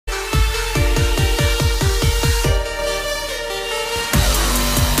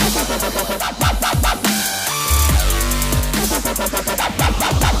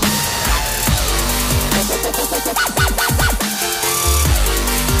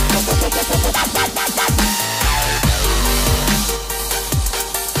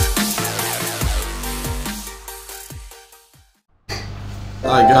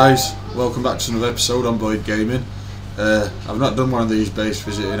guys, welcome back to another episode on Boyd Gaming. I've not done one of these base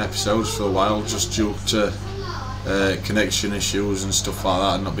visiting episodes for a while, just due to connection issues and stuff like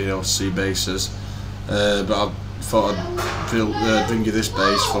that, and not being able to see bases. But I thought I'd bring you this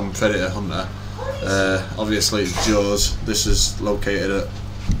base from Predator Hunter. Obviously it's Joe's. This is located at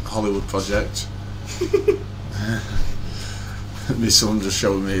Hollywood Project. My son just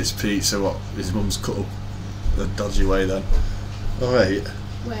showed me his pizza, what his mum's cut up a dodgy way then. Alright.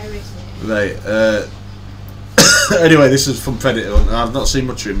 Where is it? Right, anyway, this is from Predator Hunter. I've not seen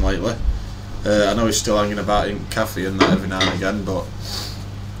much of him lately. I know he's still hanging about in cafe and that every now and again, but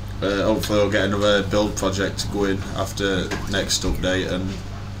hopefully I'll get another build project going after next update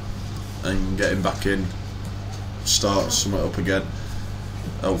and get him back in, start something up again.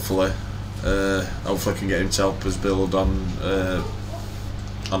 Hopefully I can get him to help us build on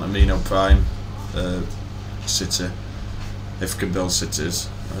Amino Prime city, if we can build cities.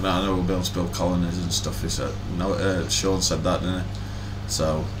 I know we'll be able to build colonies and stuff. He said, no, Sean said that, didn't he?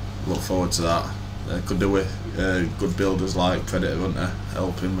 So look forward to that. Could do with good builders like Predator Hunter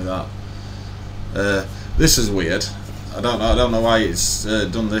helping with that. This is weird. I don't know why it's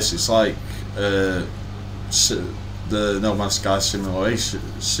done this. It's like the NoMan'sSky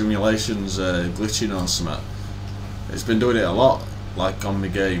simulations glitching or something. It's been doing it a lot, like on my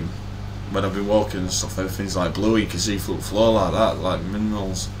game. When I've been walking and stuff, everything's like blue. You can see through the floor like that, like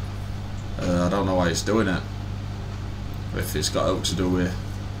minerals. I don't know why it's doing it. If it's got out to do with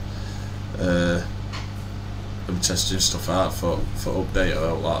I'm testing stuff out for update or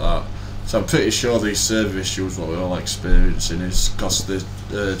out like that. So I'm pretty sure these server issues, what we're all experiencing, is because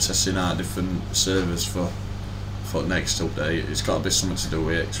they're testing out different servers for next update. It's got to be something to do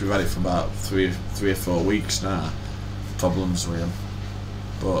with it, because we've had it for about three or 4 weeks now. Problems with them,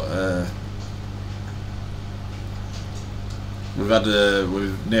 but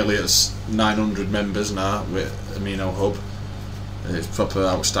we're nearly at 900 members now with Amino Hub. It's proper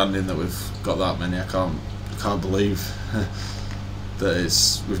outstanding that we've got that many. I can't believe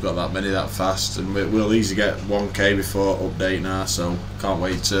that we've got that many that fast, and we'll easily get 1k before update now. So can't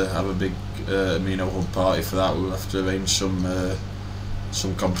wait to have a big Amino Hub party for that. We'll have to arrange some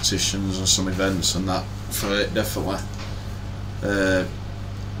competitions and some events and that for it, definitely.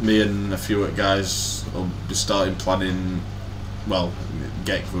 Me and a few guys will be starting planning, well,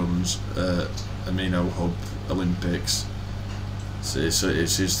 get runs, Amino Hub Olympics. So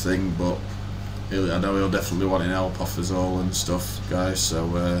it's his thing, but I know he'll definitely be wanting help off us all and stuff, guys. So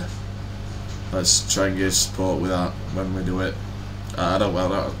let's try and get support with that when we do it. I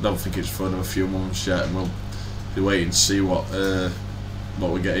don't think it's for another few months yet, and we'll be waiting to see what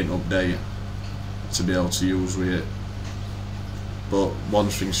we're getting update to be able to use with it. But one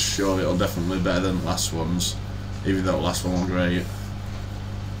thing's sure, it'll definitely be better than the last ones, even though the last one was great.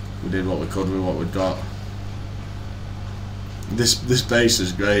 We did what we could with what we'd got. This base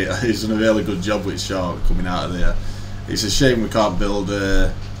is great. He's done a really good job with Shark coming out of there. It's a shame we can't build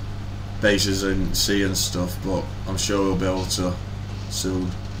bases in sea and stuff, but I'm sure we'll be able to soon.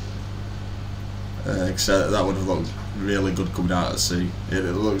 Except that would have looked really good coming out of sea. It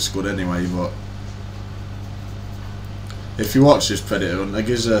looks good anyway, but if you watch this Predator Hunter,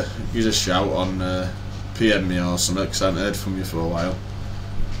 give us a shout on PM me or something, because I haven't heard from you for a while.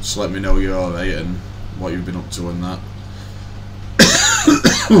 Just let me know you're alright and what you've been up to and that.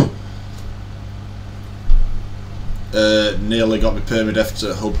 Nearly got my permadeath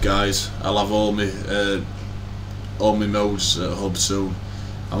to Hub, guys. I'll have all my modes at Hub soon.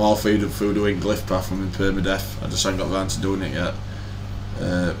 I'm all through doing glyph path from my permadeath. I just haven't got around to doing it yet.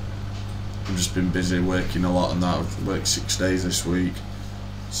 I've just been busy working a lot on that. I've worked 6 days this week,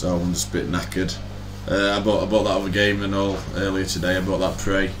 so I'm just a bit knackered. I bought that other game and all earlier today. I bought that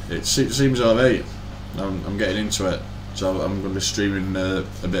Prey. It seems alright. I'm getting into it, so I'm going to be streaming a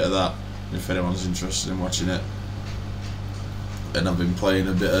bit of that if anyone's interested in watching it. And I've been playing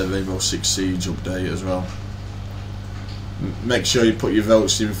a bit of Rainbow Six Siege update as well. Make sure you put your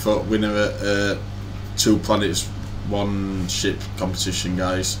votes in for winner at 2 planets 1 ship competition,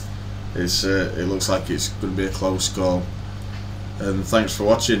 guys. It looks like it's going to be a close call. And thanks for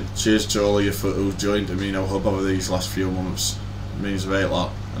watching. Cheers to all of you who've joined Amino Hub over these last few months. It means a great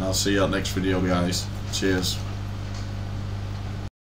lot. And I'll see you at next video, guys. Cheers.